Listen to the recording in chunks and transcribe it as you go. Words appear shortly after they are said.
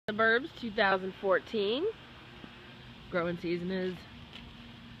Burbs 2014. Growing season is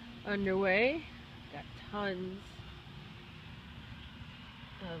underway. Got tons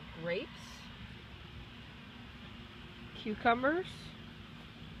of grapes, cucumbers,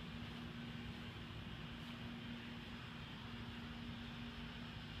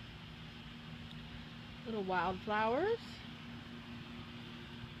 little wildflowers,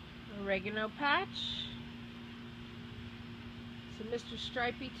 oregano patch, some Mr.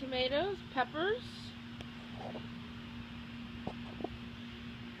 Stripey tomatoes, peppers. Got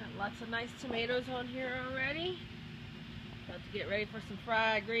lots of nice tomatoes on here already. About to get ready for some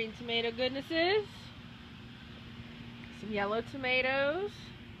fried green tomato goodnesses. Some yellow tomatoes,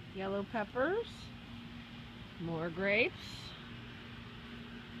 yellow peppers, more grapes.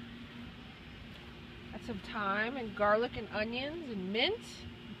 Got some thyme and garlic and onions and mint,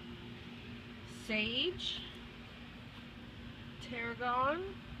 sage, tarragon,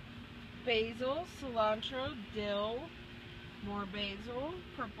 basil, cilantro, dill, more basil,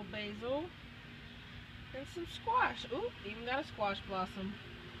 purple basil, and some squash. Ooh, even got a squash blossom.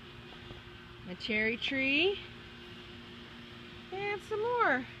 A cherry tree, and some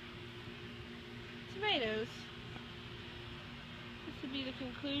more tomatoes. This will be the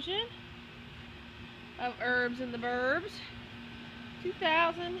conclusion of Herbs in the Burbs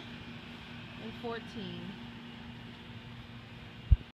 2014.